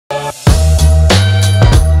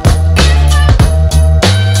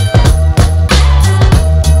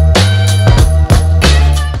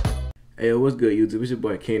your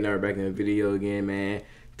boy KingNarvice back in the video again, man.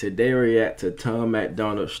 Today we react to Tom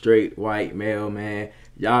MacDonald, straight white male, man.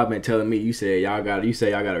 Y'all been telling me, you said y'all gotta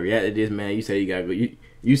react to this, man. You said you gotta go.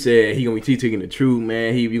 You said he gonna be teaching the truth,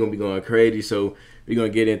 man. He gonna be going crazy, so we gonna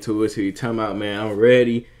get into it. So you talking about, man, I'm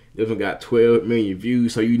ready. This one got 12 million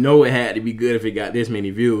views, so you know it had to be good if it got this many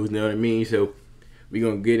views. You know what I mean? So we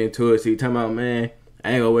gonna get into it. So you talking about, man,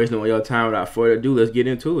 I ain't gonna waste no more your time. Without further ado, let's get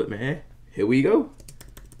into it, man. Here we go.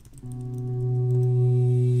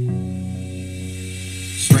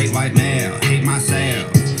 Straight white male, hate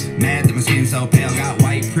myself. Mad that my skin so pale. Got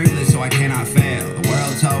white privilege so I cannot fail. The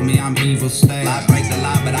world told me I'm evil still. I break the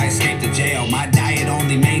law but I escaped the jail. My diet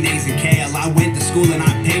only mayonnaise and kale. I went to school and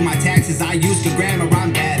I paid my taxes. I used to grammar,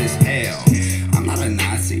 I'm bad as hell. I'm not a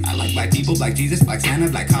Nazi. I like black people, black Jesus, black Santa,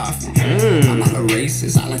 black coffee. I'm not a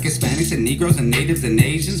racist. I like Hispanics and Negroes and natives and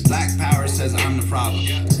Asians. Black power says I'm the problem.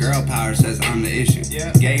 Girl power says I'm the issue.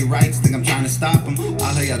 Gay rights think I'm trying to stop them.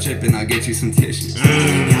 I'll let y'all tripping, I'll get you some tissues.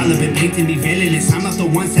 Y'all have been painting me villainous. I'm not the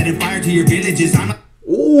one setting fire to your villages. I'm not.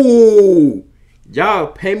 Ooh, y'all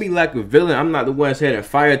pay me like a villain. I'm not the one setting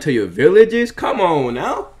fire to your villages. Come on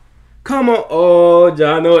now. Come on. Oh,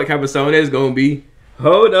 y'all know what type of song it's gonna be.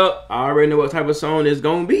 Hold up. I already know what type of song it's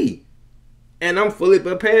gonna be. And I'm fully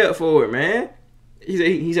prepared for it, man.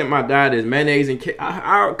 He said my diet is mayonnaise and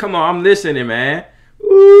come on, I'm listening, man.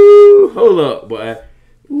 Ooh, hold up, boy.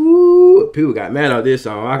 Ooh, people got mad at this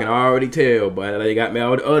song. I can already tell, but they got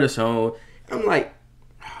mad at the other song. I'm like,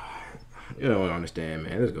 you don't understand,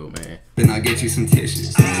 man. Let's go, man. Then I'll get you some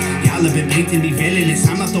tissues. Y'all have been painting me villainous.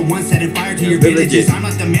 I'm not the one setting fire to your villages. I'm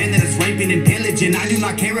not the man that is raping and pillaging. I do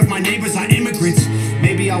not care if my neighbors are immigrants.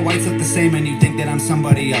 Maybe all whites look the same and you think that I'm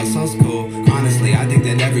somebody else. So it's cool. Honestly, I think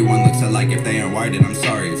that everyone looks alike if they aren't white, and I'm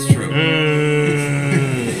sorry, it's true.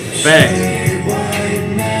 Fact.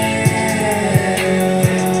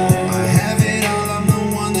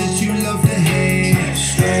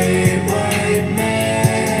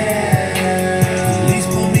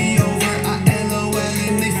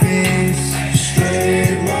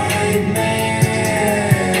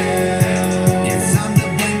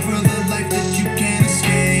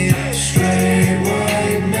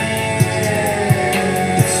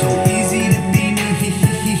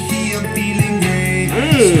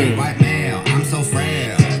 Straight white male, I'm so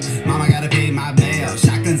frail. Mama gotta pay my bail.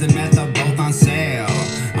 Shotguns and meth are both on sale.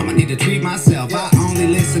 I'ma need to treat myself. I only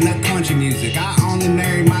listen to country music. I only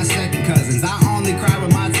marry my second cousins. I only cry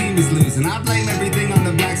when my team is losing. I blame everything on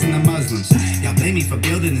the blacks and the Muslims. Y'all blame me for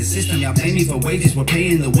building the system. Y'all blame me for wages we're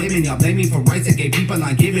paying the women. Y'all blame me for rights that gay people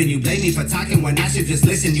aren't giving. You blame me for talking when I should just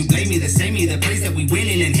listen. You blame me the same me the place that we win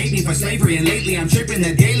in, and hate me for slavery. And lately I'm tripping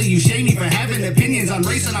that daily you shame me for having opinions on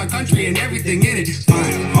race in our country and everything in it.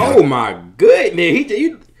 Fine. Oh my goodness,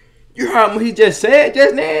 you heard what he just said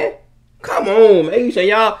just now? Come on, man. You say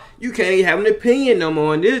y'all, you can't even have an opinion no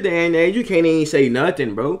more in this day and age. You can't even say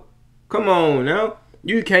nothing, bro. Come on now.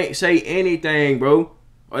 You can't say anything, bro.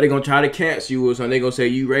 Or they gonna try to cancel you or something. They gonna say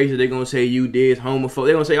you racist. They gonna say you this, homophobe.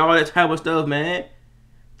 They gonna say all that type of stuff, man.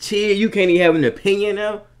 Chill, you can't even have an opinion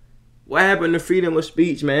now. What happened to freedom of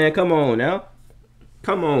speech, man? Come on now.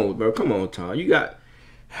 Come on, bro. Come on, Tom. You got,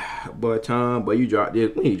 boy, Tom. But you dropped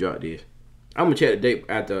this. When you dropped this, I'm gonna check the date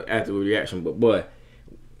after the reaction. But boy,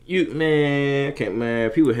 you, man, I can't, man.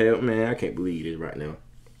 People help, man. I can't believe this right now.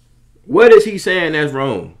 What is he saying that's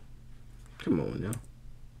wrong? Come on now.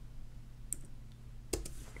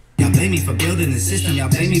 Y'all blame me for building the system. Y'all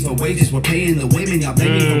blame me for wages we're paying the women. Y'all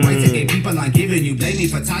blame me for rights that gay people aren't giving. You blame me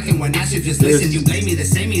for talking when I should just listen. You blame me the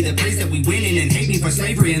same me the place that we win in, and hate me for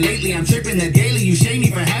slavery. And lately I'm tripping that daily you shame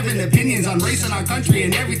me for having opinions on race in our country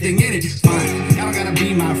and everything in it. Fine, y'all don't gotta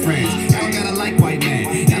be my friends. Y'all don't gotta like white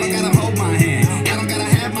man. Y'all don't gotta hold my hand. Y'all don't gotta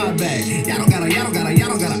have my back. Y'all don't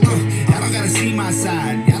gotta see my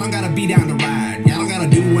side. Y'all don't gotta be down to ride. Y'all don't gotta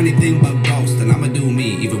do anything but boast. And I'ma do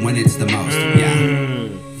me even when it's the most. Yeah.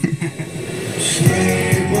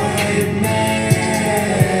 Straight white male,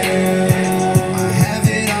 I have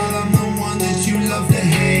it all, I'm the one that you love to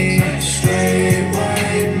hate. Straight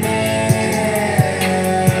white male,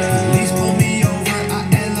 please pull me over, I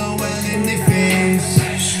LOL in their face.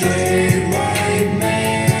 Straight white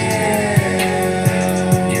male,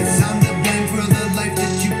 yes, I'm the blame for the life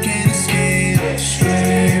that you can't escape.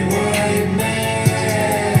 Straight white male,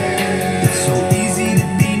 it's so easy to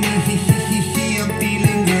be me, I'm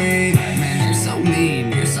feeling great. Man, you're so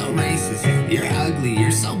mean, you're so racist, you're ugly,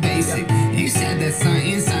 you're so basic. You said that something,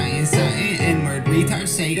 N-word, retard,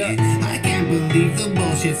 Satan. I can't believe the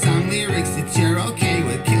bullshit song lyrics that you're okay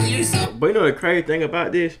with. Kill yourself. But you know the crazy thing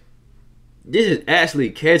about this? This is actually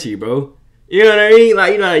catchy, bro. You know what I mean?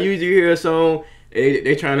 Like, you know how usually you hear a song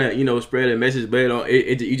They trying to, you know, spread a message, but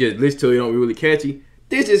you just listen to it, don't really catchy.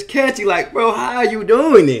 This is catchy. Like, bro, how are you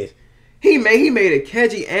doing this? He made it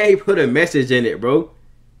catchy and he put a message in it, bro.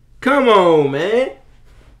 Come on, man.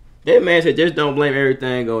 That man said just don't blame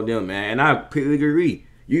everything on them, man. And I completely agree.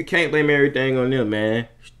 You can't blame everything on them, man.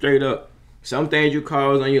 Straight up. Some things you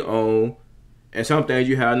cause on your own, and some things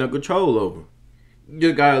you have no control over.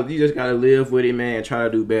 You just gotta live with it, man, and try to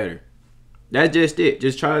do better. That's just it.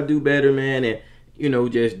 Just try to do better, man, and you know,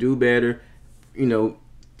 just do better. You know,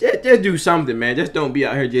 just do something, man. Just don't be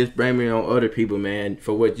out here just blaming on other people, man,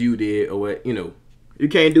 for what you did or what, you know. You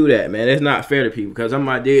can't do that, man. That's not fair to people. Because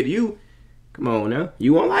somebody did to you, come on now.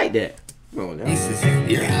 You won't like that. Come on now.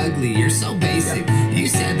 You're ugly, you're so basic. You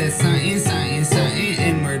said that something,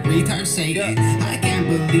 N-word, retard, Satan. I can't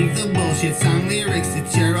believe the bullshit song lyrics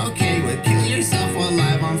that you're okay with. Kill yourself while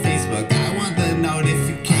live on Facebook. I want the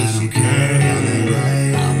notification.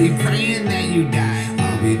 I'll be praying that you die.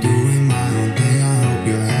 I'll be doing my own thing. I hope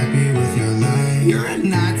you're happy with your life. You're a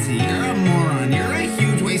Nazi, you're a moron, you're a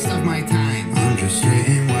huge waste of my time. I'm just straight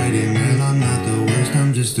and white and male. I'm not the worst,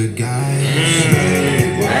 I'm just a guy.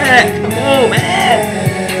 Man, come on, man.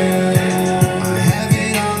 I have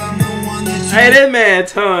it all, I'm the one that you Hey, that man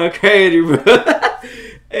tongue crazy, bro.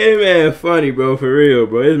 Hey, man, funny, bro, for real,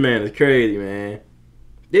 bro. This man is crazy, man.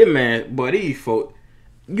 This man, boy, these folks,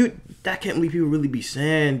 I can't believe people really be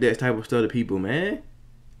saying that type of stuff to people, man.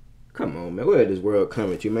 Come on, man. Where did this world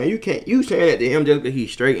come at you, man? You saying that to him just because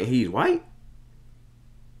he's straight and he's white?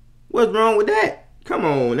 What's wrong with that? Come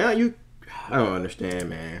on, now I don't understand,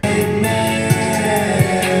 man.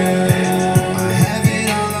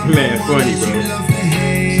 Man, funny, bro.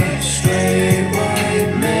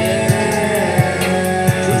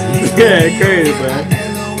 Yeah, crazy, bro.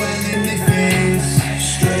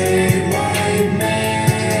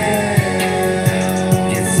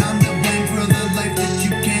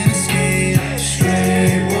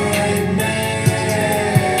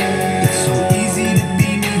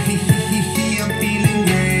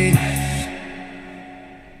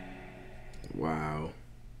 Wow.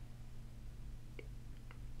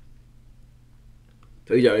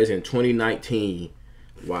 So y'all, it's in 2019.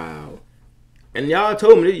 Wow. And y'all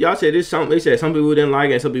told me, y'all said this something. They said some people didn't like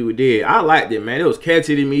it, and some people did. I liked it, man. It was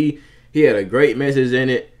catchy to me. He had a great message in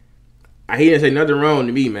it. He didn't say nothing wrong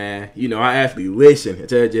to me, man. You know, I actually listen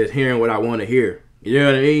instead of just hearing what I want to hear. You know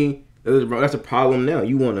what I mean? That's a problem now.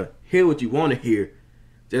 You want to hear what you want to hear,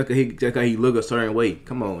 just cause he look a certain way.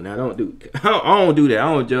 Come on, now I don't do that.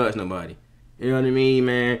 I don't judge nobody. You know what I mean,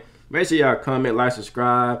 man? Make sure y'all comment, like,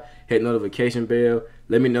 subscribe, hit notification bell.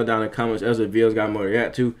 Let me know down in the comments other videos got more to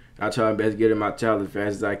react to. I'll try my best to get in my channel as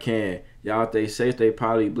fast as I can. Y'all stay safe, stay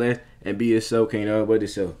probably blessed, and be yourself,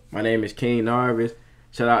 KingNarvice show. My name is KingNarvice.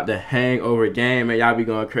 Shout out to Hangover Gang, man. Y'all be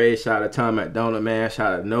going crazy. Shout out to MacDonald, man.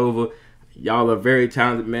 Shout out to Nova. Y'all are very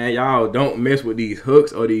talented, man. Y'all don't mess with these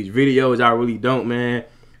hooks or these videos. Y'all really don't, man.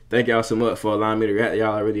 Thank y'all so much for allowing me to react.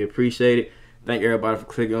 Y'all, I really appreciate it. Thank everybody for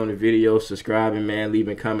clicking on the video, subscribing, man,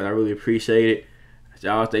 leaving a comment. I really appreciate it.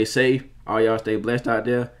 Y'all stay safe. All y'all stay blessed out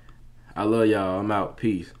there. I love y'all. I'm out.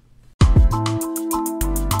 Peace.